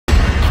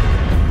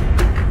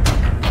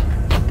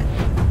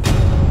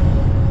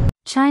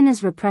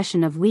China's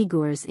repression of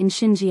Uyghurs in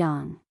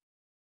Xinjiang.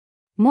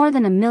 More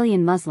than 1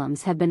 million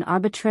Muslims have been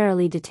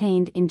arbitrarily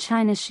detained in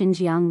China's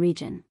Xinjiang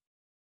region.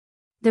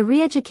 The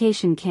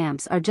re-education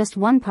camps are just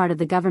one part of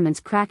the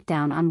government's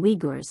crackdown on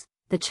Uyghurs.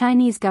 The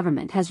Chinese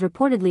government has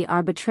reportedly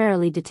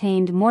arbitrarily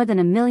detained more than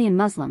 1 million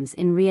Muslims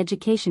in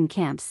re-education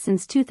camps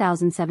since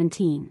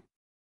 2017.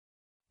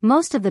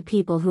 Most of the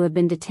people who have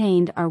been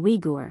detained are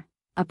Uyghur,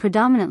 a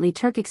predominantly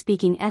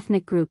Turkic-speaking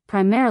ethnic group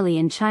primarily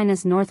in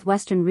China's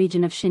northwestern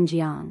region of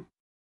Xinjiang.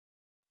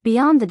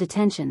 Beyond the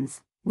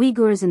detentions,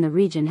 Uyghurs in the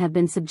region have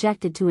been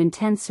subjected to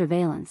intense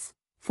surveillance,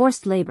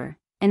 forced labor,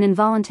 and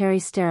involuntary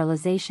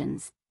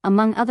sterilizations,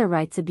 among other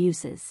rights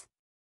abuses.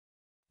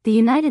 The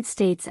United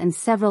States and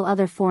several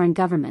other foreign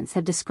governments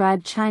have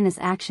described China's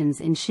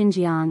actions in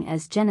Xinjiang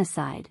as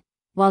genocide,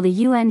 while the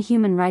UN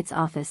Human Rights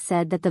Office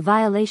said that the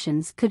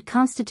violations could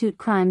constitute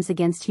crimes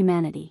against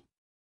humanity.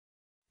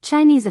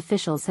 Chinese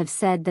officials have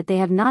said that they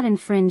have not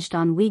infringed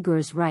on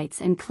Uyghurs' rights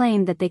and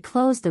claim that they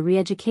closed the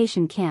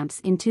re-education camps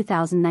in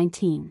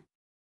 2019.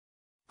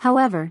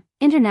 However,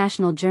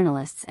 international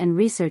journalists and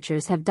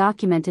researchers have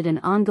documented an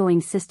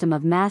ongoing system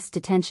of mass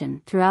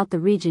detention throughout the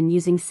region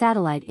using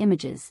satellite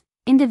images,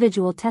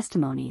 individual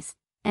testimonies,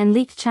 and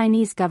leaked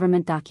Chinese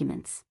government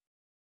documents.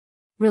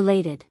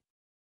 Related.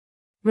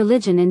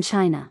 Religion in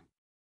China.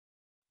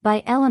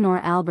 By Eleanor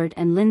Albert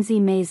and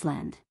Lindsay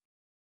Maisland.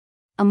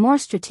 A More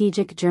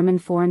Strategic German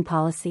Foreign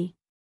Policy.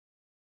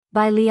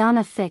 By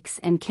Liana Fix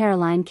and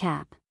Caroline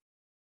Kapp.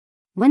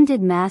 When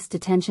did mass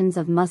detentions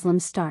of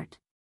Muslims start?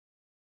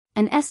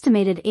 An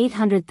estimated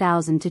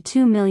 800,000 to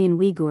 2 million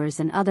Uyghurs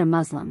and other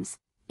Muslims,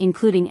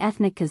 including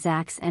ethnic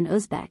Kazakhs and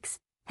Uzbeks,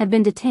 have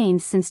been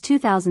detained since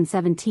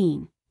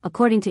 2017,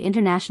 according to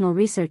international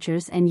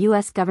researchers and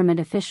U.S. government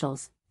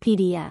officials,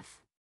 PDF.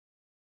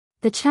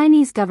 The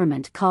Chinese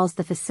government calls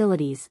the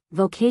facilities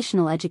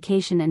vocational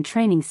education and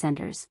training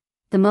centers.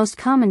 The most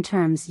common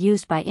terms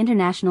used by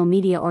international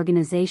media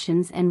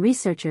organizations and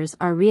researchers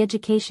are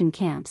re-education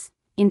camps,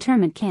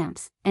 internment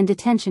camps, and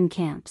detention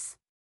camps.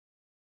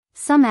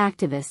 Some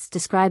activists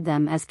describe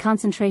them as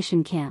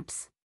concentration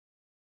camps.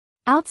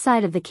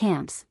 Outside of the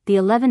camps, the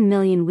 11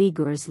 million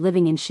Uyghurs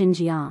living in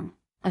Xinjiang,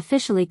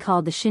 officially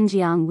called the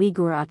Xinjiang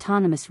Uyghur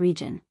Autonomous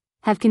Region,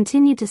 have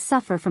continued to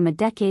suffer from a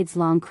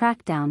decades-long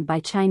crackdown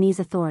by Chinese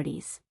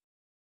authorities.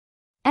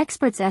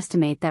 Experts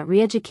estimate that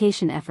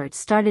re-education efforts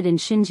started in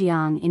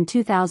Xinjiang in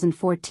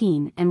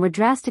 2014 and were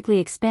drastically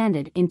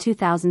expanded in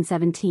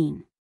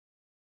 2017.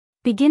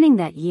 Beginning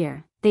that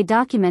year, they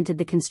documented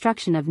the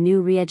construction of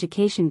new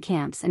re-education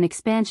camps and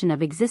expansion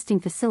of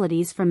existing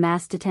facilities for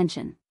mass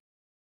detention.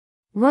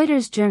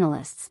 Reuters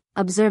journalists,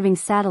 observing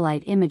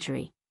satellite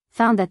imagery,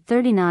 found that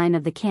 39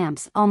 of the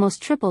camps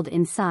almost tripled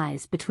in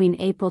size between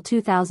April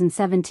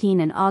 2017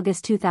 and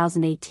August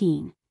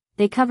 2018.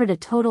 They covered a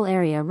total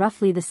area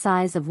roughly the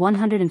size of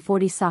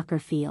 140 soccer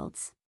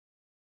fields.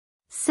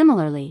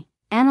 Similarly,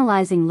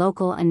 analyzing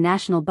local and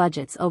national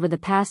budgets over the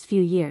past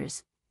few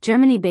years,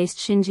 Germany-based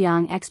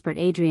Xinjiang expert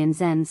Adrian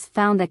Zenz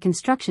found that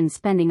construction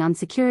spending on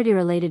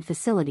security-related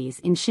facilities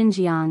in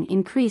Xinjiang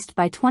increased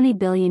by 20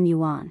 billion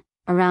yuan,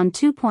 around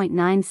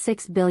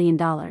 $2.96 billion,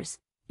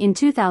 in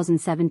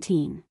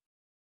 2017.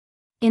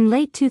 In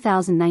late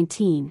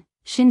 2019,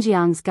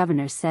 Xinjiang's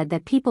governor said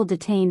that people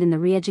detained in the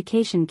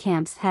re-education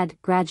camps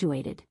had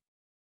graduated.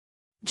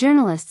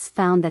 Journalists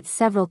found that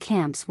several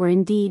camps were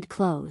indeed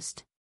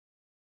closed.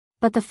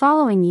 But the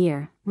following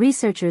year,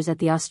 researchers at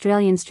the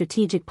Australian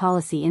Strategic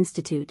Policy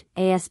Institute,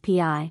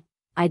 ASPI,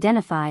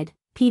 identified,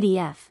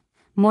 PDF,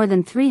 more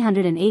than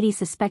 380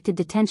 suspected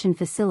detention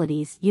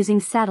facilities using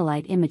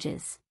satellite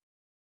images.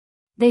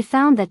 They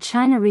found that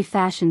China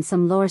refashioned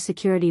some lower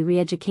security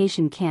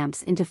re-education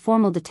camps into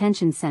formal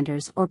detention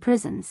centers or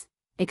prisons,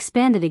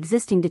 expanded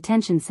existing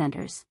detention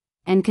centers,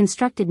 and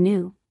constructed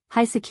new,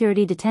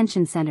 high-security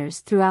detention centers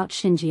throughout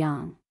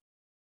Xinjiang.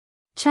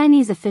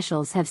 Chinese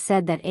officials have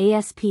said that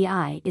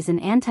ASPI is an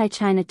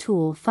anti-China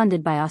tool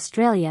funded by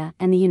Australia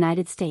and the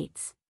United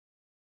States.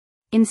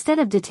 Instead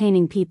of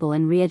detaining people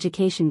in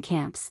re-education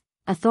camps,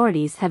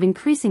 authorities have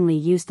increasingly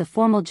used the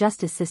formal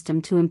justice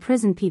system to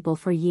imprison people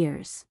for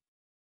years.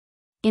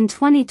 In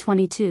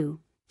 2022,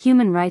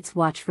 Human Rights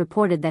Watch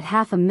reported that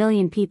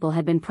 500,000 people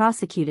had been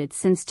prosecuted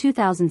since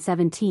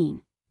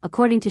 2017,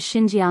 according to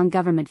Xinjiang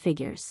government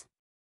figures.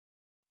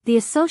 The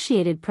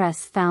Associated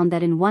Press found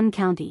that in one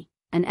county,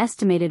 an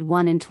estimated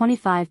 1 in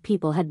 25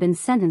 people had been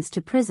sentenced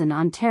to prison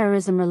on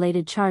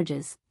terrorism-related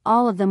charges,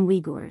 all of them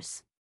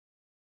Uyghurs.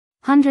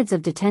 Hundreds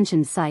of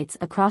detention sites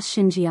across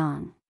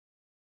Xinjiang.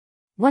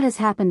 What has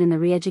happened in the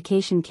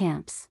re-education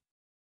camps?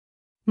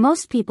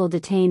 Most people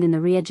detained in the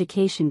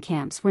re-education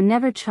camps were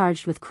never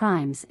charged with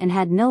crimes and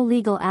had no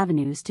legal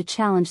avenues to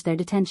challenge their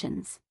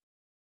detentions.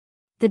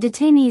 The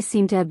detainees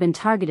seem to have been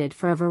targeted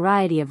for a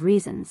variety of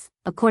reasons,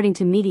 according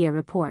to media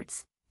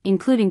reports,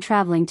 including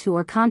traveling to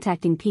or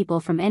contacting people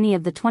from any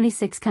of the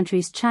 26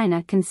 countries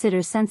China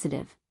considers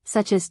sensitive,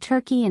 such as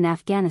Turkey and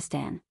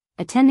Afghanistan,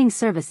 attending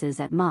services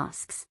at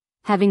mosques,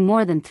 having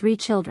more than 3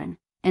 children,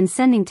 and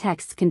sending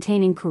texts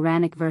containing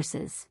Quranic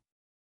verses.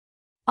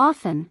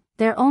 Often,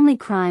 Their only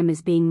crime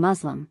is being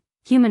Muslim,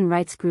 human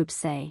rights groups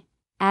say,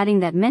 adding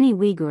that many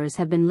Uyghurs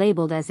have been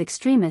labeled as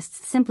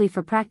extremists simply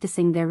for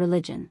practicing their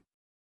religion.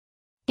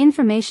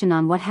 Information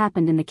on what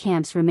happened in the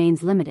camps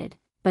remains limited,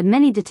 but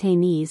many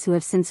detainees who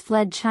have since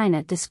fled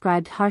China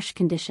described harsh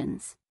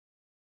conditions.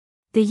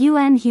 The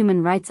UN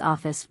Human Rights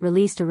Office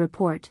released a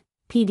report,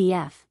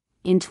 PDF,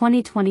 in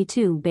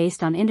 2022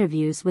 based on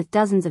interviews with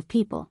dozens of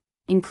people,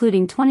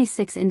 including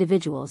 26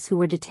 individuals who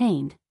were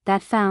detained,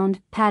 that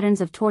found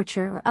patterns of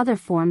torture or other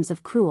forms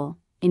of cruel,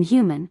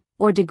 inhuman,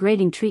 or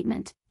degrading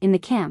treatment in the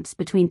camps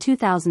between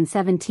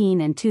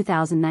 2017 and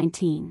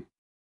 2019.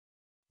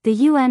 The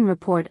UN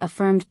report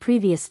affirmed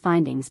previous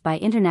findings by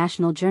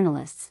international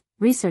journalists,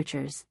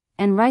 researchers,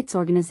 and rights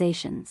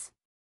organizations.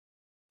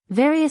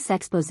 Various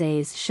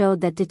exposés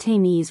showed that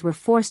detainees were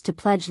forced to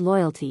pledge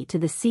loyalty to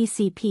the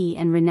CCP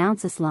and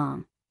renounce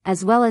Islam,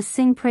 as well as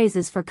sing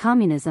praises for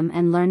communism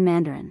and learn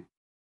Mandarin.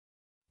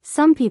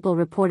 Some people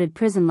reported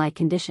prison-like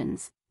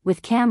conditions,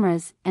 with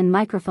cameras and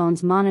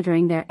microphones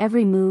monitoring their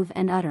every move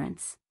and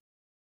utterance.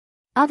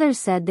 Others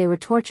said they were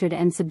tortured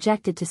and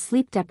subjected to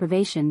sleep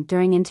deprivation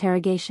during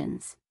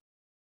interrogations.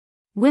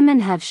 Women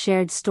have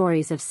shared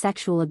stories of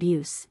sexual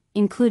abuse,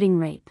 including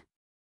rape.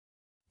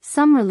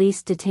 Some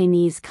released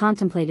detainees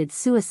contemplated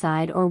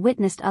suicide or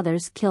witnessed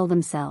others kill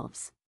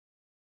themselves.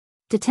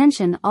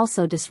 Detention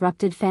also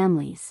disrupted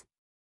families.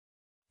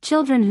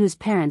 Children whose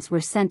parents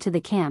were sent to the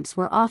camps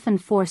were often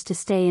forced to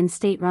stay in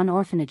state-run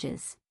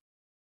orphanages.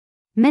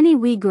 Many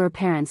Uyghur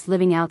parents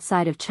living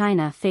outside of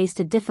China faced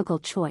a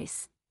difficult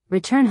choice: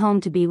 return home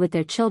to be with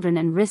their children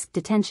and risk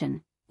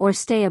detention, or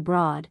stay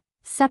abroad,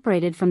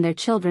 separated from their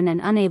children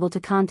and unable to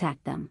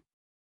contact them.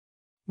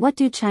 What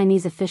do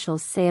Chinese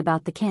officials say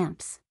about the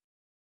camps?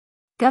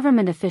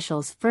 Government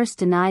officials first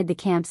denied the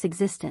camp's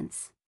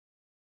existence.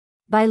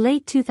 By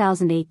late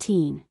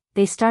 2018,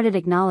 they started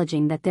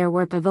acknowledging that there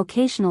were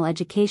vocational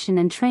education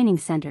and training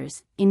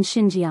centers in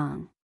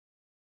Xinjiang.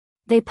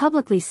 They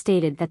publicly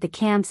stated that the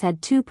camps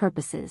had two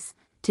purposes: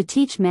 to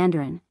teach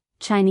Mandarin,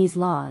 Chinese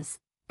laws,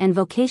 and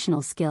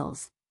vocational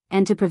skills,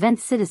 and to prevent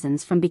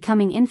citizens from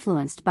becoming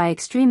influenced by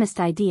extremist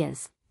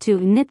ideas, to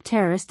nip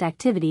terrorist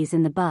activities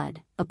in the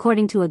bud,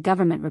 according to a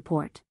government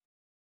report.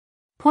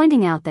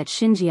 Pointing out that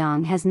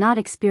Xinjiang has not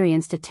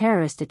experienced a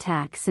terrorist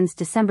attack since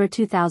December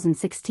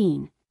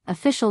 2016,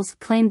 officials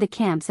claimed the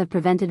camps have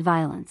prevented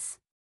violence.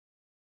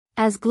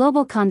 As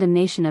global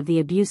condemnation of the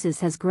abuses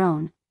has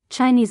grown,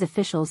 Chinese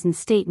officials and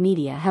state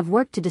media have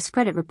worked to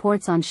discredit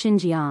reports on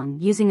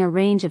Xinjiang using a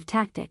range of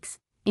tactics,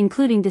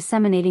 including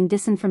disseminating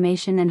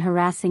disinformation and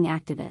harassing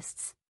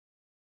activists.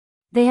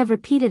 They have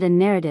repeated a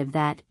narrative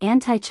that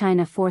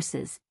anti-China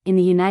forces, in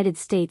the United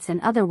States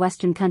and other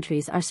Western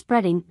countries, are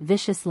spreading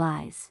vicious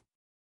lies.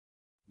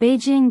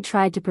 Beijing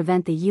tried to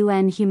prevent the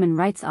UN Human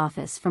Rights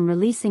Office from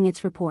releasing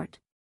its report.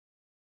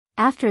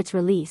 After its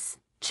release,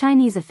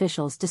 Chinese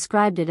officials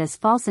described it as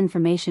false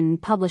information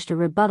and published a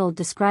rebuttal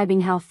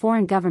describing how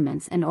foreign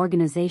governments and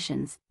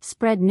organizations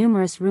spread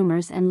numerous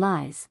rumors and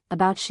lies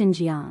about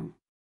Xinjiang.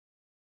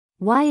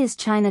 Why is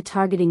China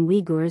targeting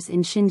Uyghurs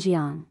in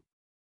Xinjiang?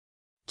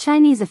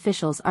 Chinese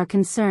officials are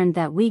concerned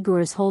that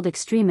Uyghurs hold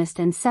extremist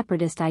and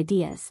separatist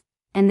ideas,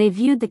 and they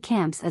viewed the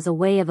camps as a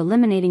way of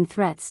eliminating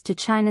threats to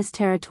China's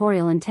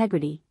territorial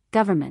integrity,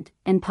 government,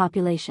 and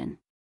population.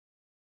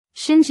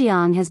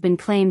 Xinjiang has been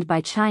claimed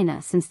by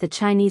China since the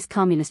Chinese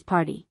Communist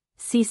Party,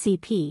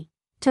 CCP,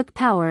 took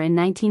power in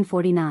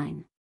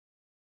 1949.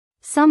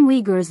 Some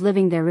Uyghurs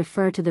living there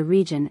refer to the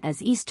region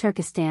as East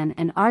Turkestan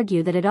and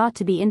argue that it ought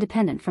to be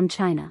independent from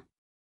China.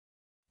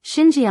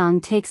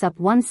 Xinjiang takes up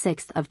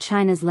 1/6 of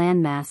China's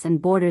landmass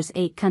and borders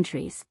 8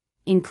 countries,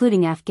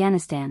 including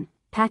Afghanistan,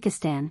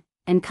 Pakistan,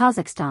 and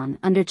Kazakhstan.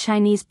 Under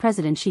Chinese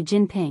President Xi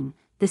Jinping,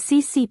 the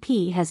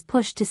CCP has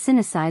pushed to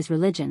sinicize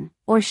religion,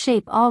 or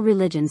shape all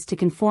religions to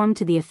conform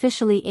to the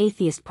officially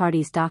atheist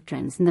party's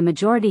doctrines and the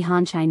majority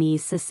Han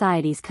Chinese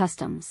society's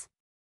customs.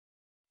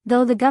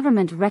 Though the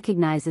government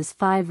recognizes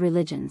 5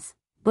 religions,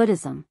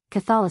 Buddhism,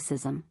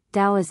 Catholicism,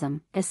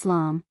 Taoism,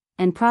 Islam,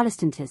 and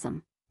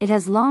Protestantism, it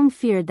has long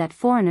feared that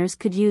foreigners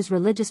could use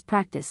religious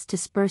practice to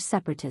spur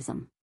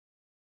separatism.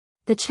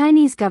 The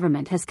Chinese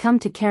government has come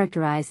to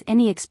characterize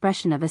any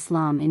expression of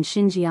Islam in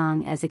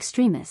Xinjiang as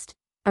extremist,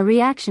 a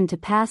reaction to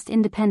past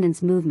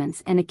independence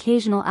movements and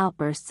occasional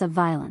outbursts of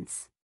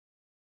violence.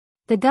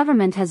 The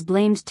government has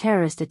blamed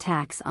terrorist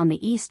attacks on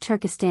the East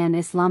Turkestan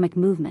Islamic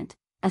Movement,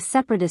 a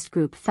separatist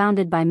group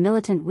founded by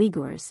militant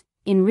Uyghurs,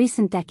 in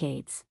recent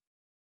decades.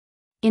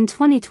 In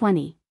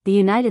 2020, the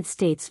United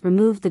States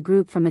removed the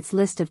group from its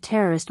list of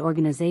terrorist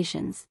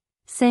organizations,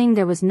 saying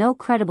there was no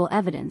credible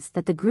evidence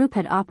that the group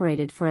had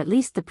operated for at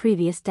least the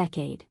previous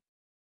decade.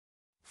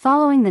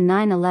 Following the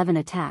 9/11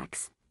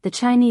 attacks, the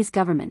Chinese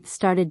government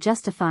started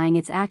justifying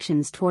its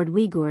actions toward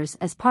Uyghurs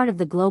as part of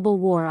the global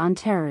war on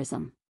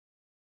terrorism.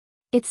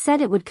 It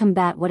said it would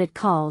combat what it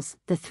calls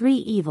the 3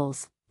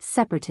 evils: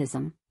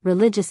 separatism,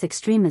 religious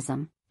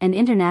extremism, and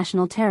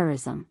international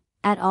terrorism,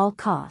 at all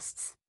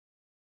costs.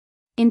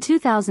 In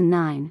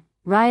 2009,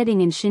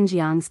 rioting in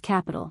Xinjiang's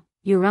capital,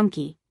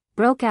 Urumqi,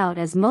 broke out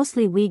as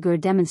mostly Uyghur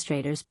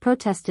demonstrators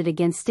protested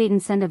against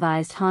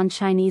state-incentivized Han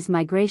Chinese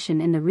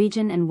migration in the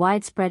region and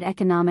widespread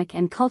economic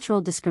and cultural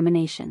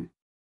discrimination.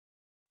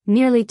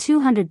 Nearly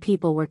 200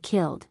 people were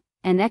killed,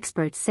 and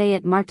experts say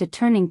it marked a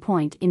turning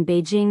point in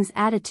Beijing's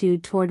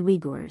attitude toward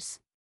Uyghurs.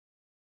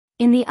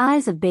 In the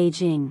eyes of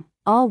Beijing,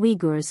 all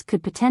Uyghurs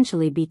could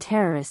potentially be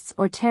terrorists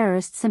or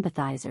terrorist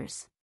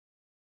sympathizers.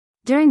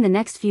 During the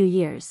next few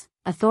years,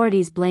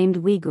 authorities blamed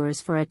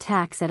Uyghurs for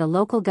attacks at a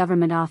local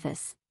government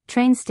office,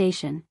 train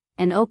station,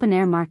 and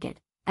open-air market,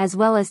 as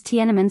well as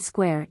Tiananmen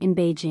Square in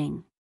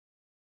Beijing.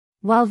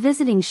 While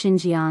visiting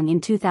Xinjiang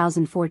in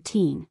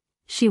 2014,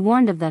 she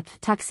warned of the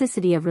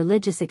toxicity of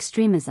religious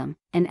extremism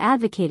and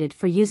advocated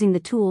for using the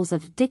tools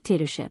of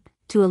dictatorship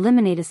to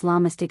eliminate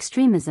Islamist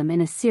extremism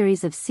in a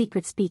series of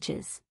secret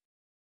speeches.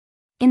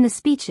 In the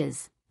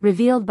speeches,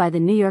 revealed by the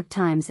New York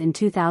Times in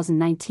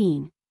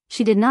 2019,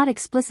 she did not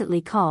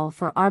explicitly call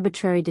for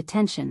arbitrary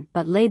detention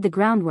but laid the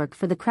groundwork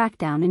for the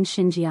crackdown in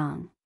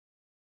Xinjiang.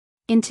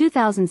 In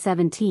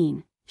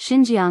 2017,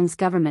 Xinjiang's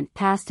government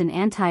passed an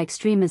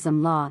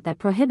anti-extremism law that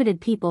prohibited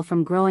people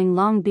from growing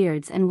long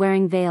beards and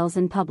wearing veils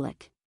in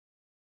public.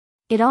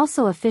 It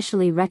also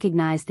officially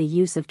recognized the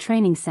use of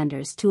training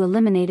centers to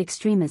eliminate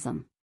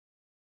extremism.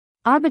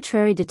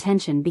 Arbitrary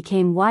detention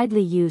became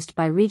widely used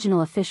by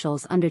regional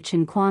officials under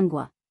Chen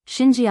Quangue,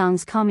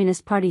 Xinjiang's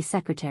Communist Party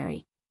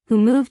secretary, who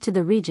moved to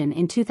the region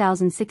in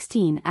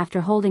 2016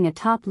 after holding a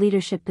top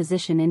leadership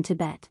position in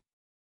Tibet.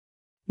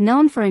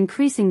 Known for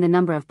increasing the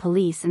number of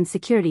police and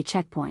security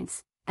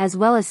checkpoints, as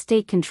well as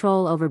state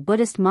control over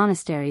Buddhist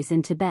monasteries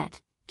in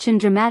Tibet, Chen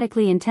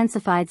dramatically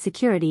intensified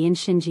security in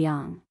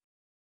Xinjiang.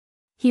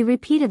 He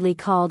repeatedly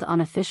called on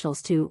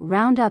officials to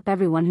round up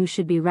everyone who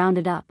should be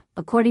rounded up,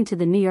 according to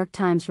the New York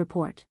Times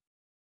report.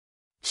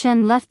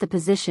 Chen left the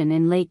position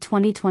in late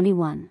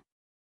 2021.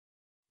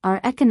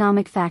 Are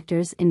economic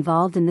factors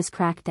involved in this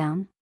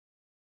crackdown?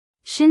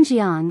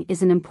 Xinjiang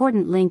is an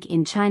important link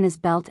in China's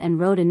Belt and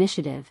Road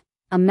Initiative,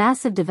 a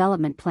massive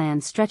development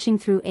plan stretching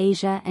through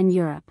Asia and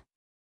Europe.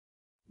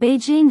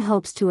 Beijing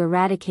hopes to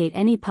eradicate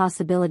any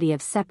possibility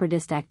of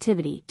separatist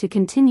activity to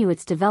continue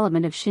its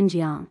development of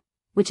Xinjiang,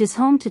 which is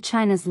home to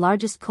China's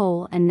largest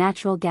coal and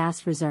natural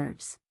gas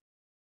reserves.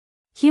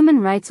 Human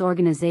rights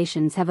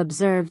organizations have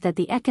observed that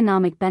the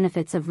economic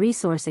benefits of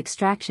resource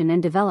extraction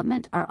and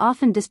development are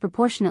often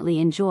disproportionately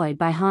enjoyed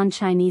by Han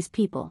Chinese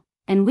people,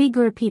 and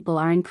Uyghur people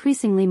are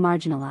increasingly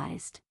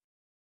marginalized.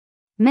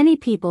 Many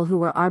people who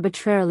were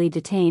arbitrarily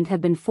detained have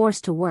been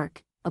forced to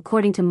work,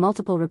 according to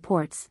multiple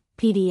reports,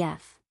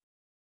 PDF.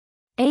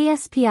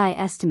 ASPI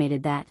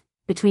estimated that,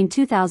 between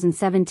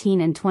 2017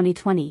 and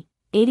 2020,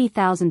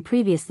 80,000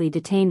 previously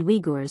detained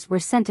Uyghurs were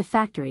sent to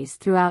factories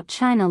throughout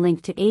China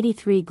linked to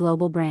 83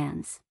 global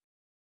brands.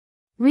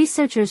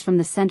 Researchers from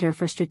the Center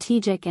for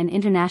Strategic and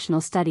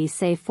International Studies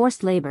say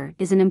forced labor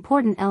is an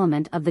important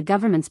element of the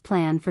government's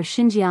plan for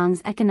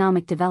Xinjiang's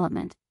economic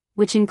development,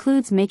 which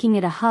includes making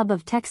it a hub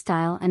of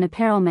textile and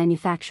apparel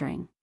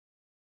manufacturing.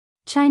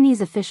 Chinese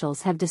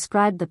officials have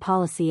described the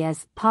policy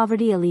as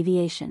poverty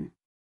alleviation.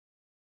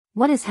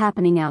 What is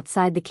happening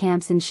outside the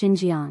camps in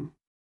Xinjiang?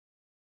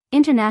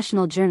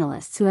 International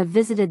journalists who have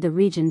visited the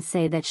region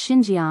say that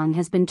Xinjiang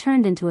has been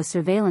turned into a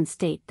surveillance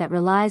state that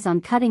relies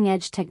on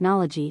cutting-edge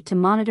technology to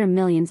monitor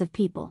millions of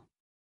people.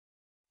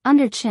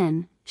 Under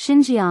Chen,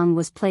 Xinjiang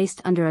was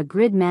placed under a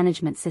grid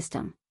management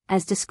system,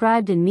 as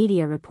described in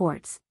media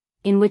reports,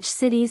 in which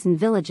cities and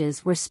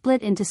villages were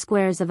split into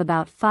squares of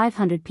about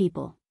 500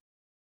 people.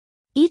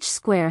 Each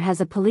square has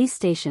a police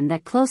station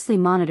that closely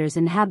monitors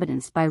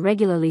inhabitants by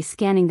regularly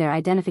scanning their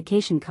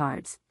identification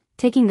cards,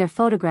 taking their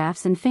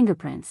photographs and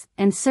fingerprints,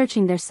 and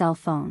searching their cell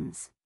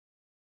phones.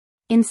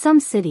 In some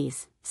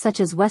cities, such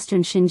as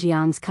western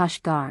Xinjiang's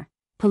Kashgar,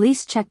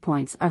 police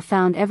checkpoints are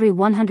found every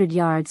 100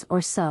 yards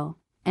or so,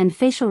 and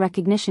facial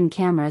recognition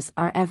cameras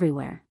are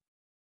everywhere.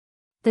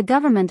 The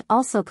government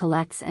also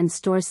collects and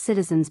stores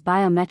citizens'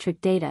 biometric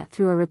data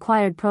through a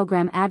required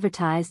program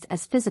advertised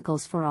as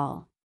Physicals for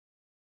All.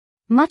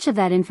 Much of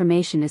that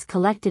information is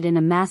collected in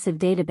a massive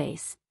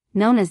database,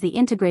 known as the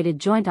Integrated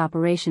Joint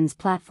Operations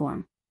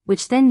Platform,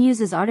 which then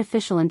uses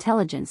artificial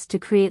intelligence to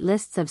create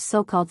lists of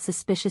so-called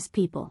suspicious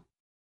people.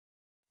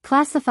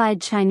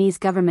 Classified Chinese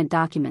government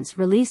documents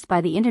released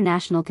by the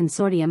International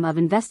Consortium of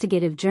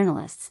Investigative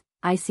Journalists,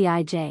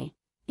 ICIJ,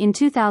 in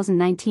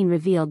 2019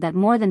 revealed that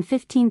more than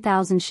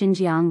 15,000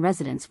 Xinjiang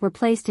residents were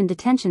placed in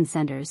detention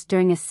centers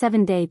during a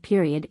 7-day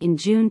period in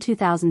June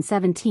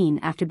 2017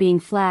 after being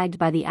flagged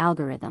by the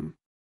algorithm.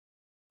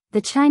 The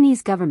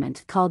Chinese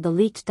government called the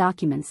leaked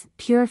documents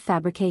pure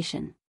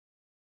fabrication.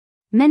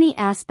 Many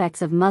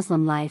aspects of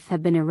Muslim life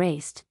have been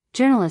erased,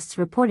 journalists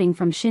reporting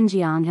from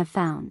Xinjiang have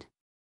found.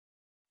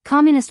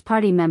 Communist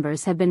Party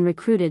members have been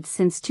recruited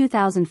since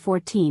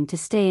 2014 to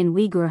stay in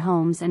Uyghur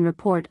homes and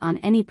report on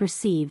any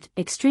perceived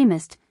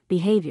extremist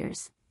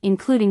behaviors,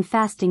 including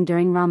fasting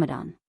during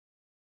Ramadan.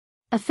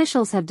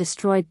 Officials have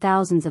destroyed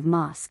thousands of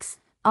mosques,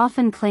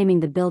 often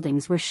claiming the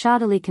buildings were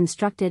shoddily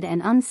constructed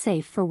and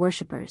unsafe for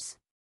worshippers.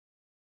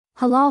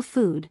 Halal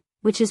food,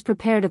 which is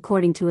prepared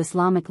according to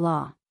Islamic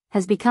law,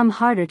 has become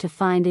harder to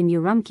find in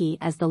Urumqi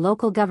as the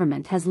local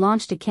government has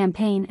launched a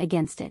campaign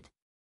against it.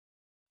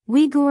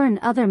 Uyghur and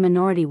other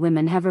minority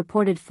women have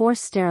reported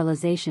forced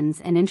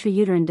sterilizations and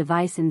intrauterine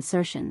device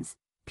insertions,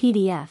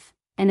 (PDF),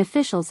 and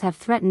officials have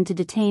threatened to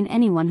detain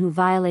anyone who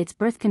violates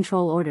birth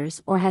control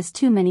orders or has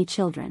too many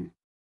children.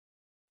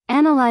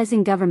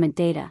 Analyzing government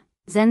data,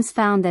 ZENS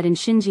found that in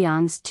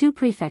Xinjiang's 2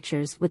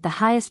 prefectures with the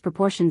highest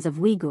proportions of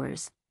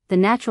Uyghurs, the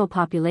natural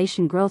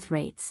population growth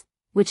rates,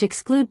 which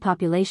exclude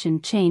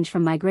population change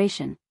from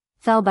migration,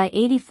 fell by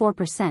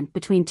 84%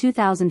 between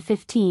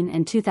 2015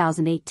 and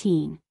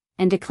 2018,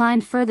 and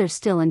declined further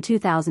still in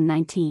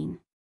 2019.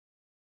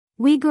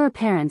 Uyghur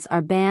parents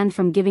are banned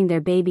from giving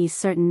their babies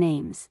certain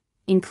names,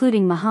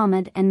 including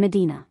Muhammad and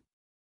Medina.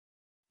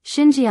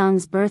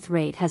 Xinjiang's birth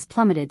rate has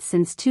plummeted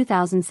since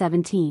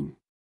 2017.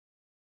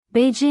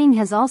 Beijing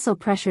has also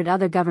pressured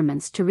other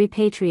governments to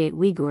repatriate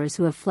Uyghurs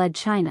who have fled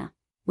China,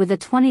 with a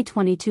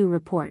 2022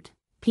 report,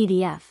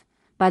 PDF,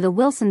 by the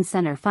Wilson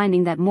Center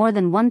finding that more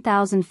than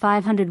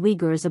 1,500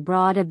 Uyghurs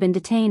abroad have been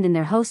detained in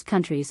their host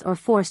countries or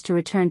forced to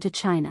return to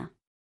China.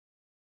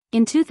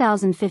 In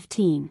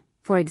 2015,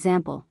 for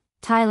example,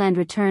 Thailand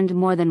returned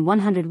more than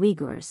 100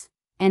 Uyghurs,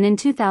 and in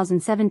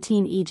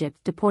 2017 Egypt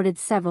deported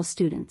several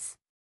students.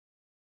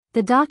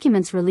 The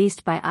documents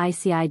released by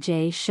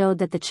ICIJ showed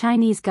that the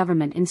Chinese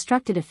government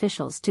instructed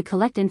officials to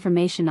collect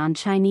information on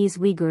Chinese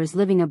Uyghurs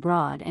living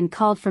abroad and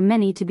called for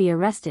many to be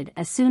arrested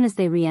as soon as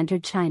they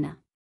re-entered China.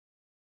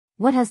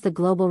 What has the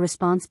global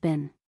response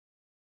been?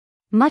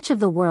 Much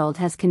of the world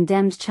has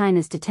condemned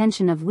China's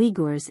detention of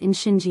Uyghurs in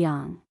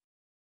Xinjiang.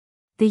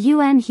 The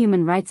UN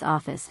Human Rights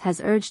Office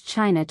has urged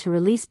China to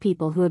release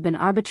people who have been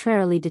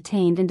arbitrarily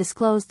detained and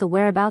disclose the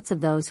whereabouts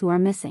of those who are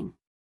missing.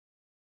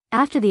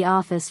 After the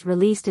office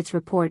released its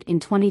report in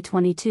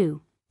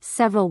 2022,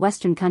 several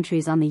Western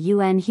countries on the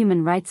UN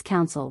Human Rights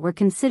Council were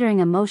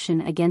considering a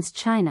motion against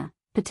China,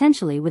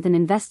 potentially with an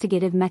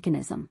investigative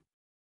mechanism.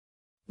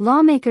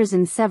 Lawmakers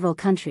in several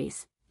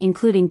countries,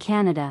 including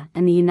Canada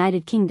and the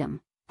United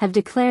Kingdom, have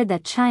declared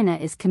that China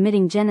is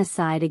committing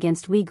genocide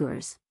against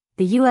Uyghurs.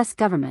 The U.S.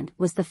 government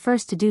was the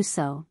first to do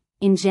so,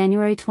 in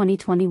January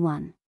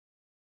 2021.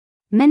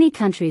 Many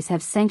countries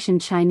have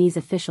sanctioned Chinese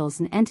officials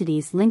and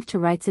entities linked to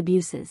rights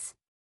abuses.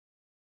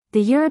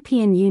 The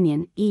European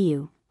Union,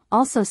 EU,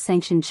 also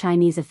sanctioned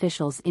Chinese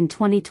officials in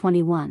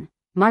 2021,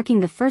 marking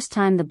the first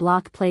time the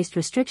bloc placed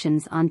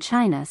restrictions on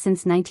China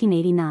since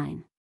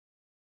 1989.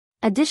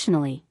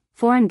 Additionally,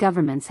 foreign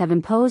governments have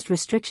imposed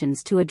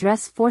restrictions to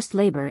address forced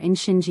labor in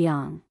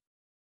Xinjiang.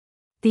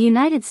 The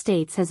United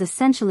States has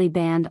essentially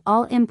banned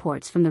all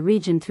imports from the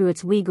region through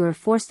its Uyghur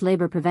Forced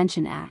Labor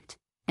Prevention Act,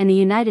 and the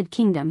United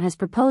Kingdom has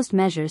proposed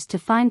measures to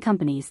fine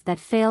companies that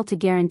fail to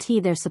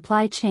guarantee their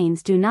supply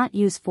chains do not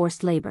use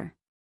forced labor.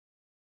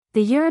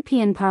 The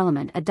European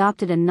Parliament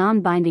adopted a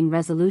non-binding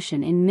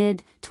resolution in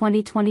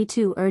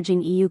mid-2022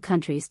 urging EU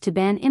countries to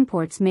ban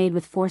imports made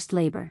with forced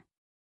labor.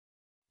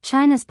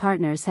 China's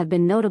partners have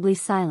been notably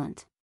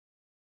silent.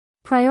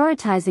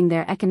 Prioritizing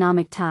their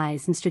economic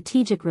ties and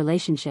strategic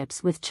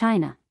relationships with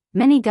China,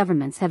 many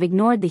governments have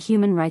ignored the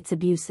human rights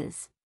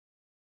abuses.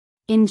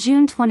 In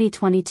June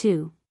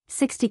 2022,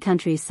 60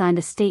 countries signed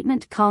a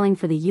statement calling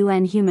for the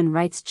UN Human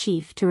Rights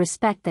Chief to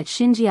respect that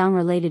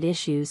Xinjiang-related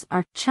issues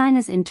are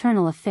China's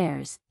internal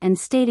affairs, and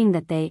stating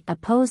that they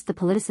oppose the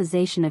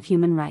politicization of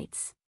human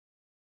rights.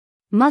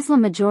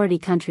 Muslim-majority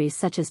countries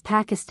such as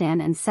Pakistan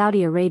and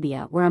Saudi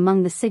Arabia were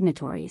among the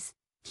signatories.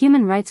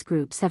 Human rights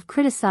groups have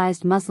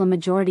criticized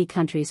Muslim-majority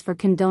countries for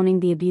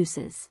condoning the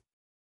abuses.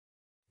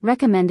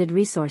 Recommended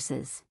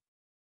resources.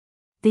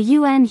 The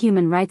UN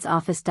Human Rights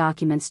Office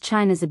documents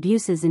China's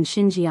abuses in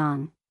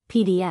Xinjiang,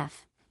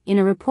 PDF, in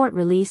a report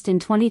released in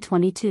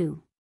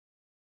 2022.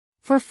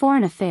 For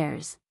Foreign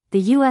Affairs,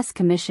 the U.S.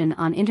 Commission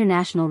on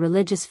International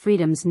Religious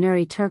Freedom's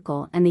Nuri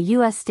Turkel and the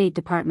U.S. State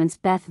Department's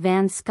Beth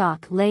Van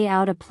Schaack lay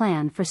out a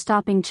plan for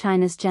stopping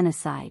China's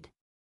genocide.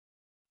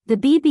 The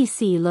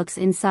BBC looks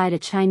inside a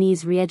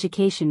Chinese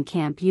re-education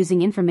camp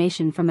using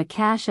information from a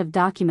cache of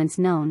documents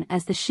known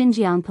as the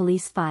Xinjiang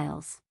Police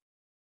Files.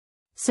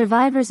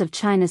 Survivors of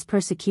China's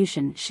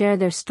persecution share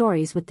their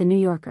stories with The New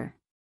Yorker.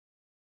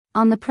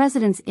 On the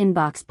President's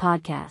Inbox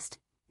podcast,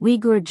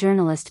 Uyghur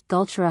journalist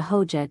Gulchira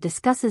Hoja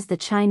discusses the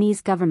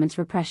Chinese government's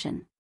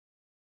repression.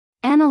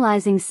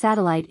 Analyzing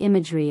satellite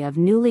imagery of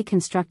newly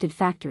constructed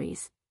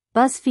factories,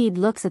 BuzzFeed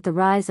looks at the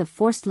rise of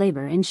forced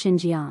labor in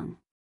Xinjiang.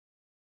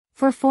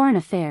 For Foreign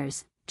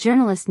Affairs,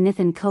 journalist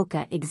Nithin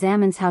Koka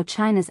examines how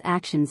China's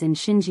actions in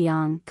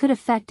Xinjiang could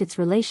affect its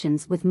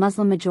relations with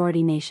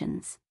Muslim-majority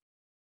nations.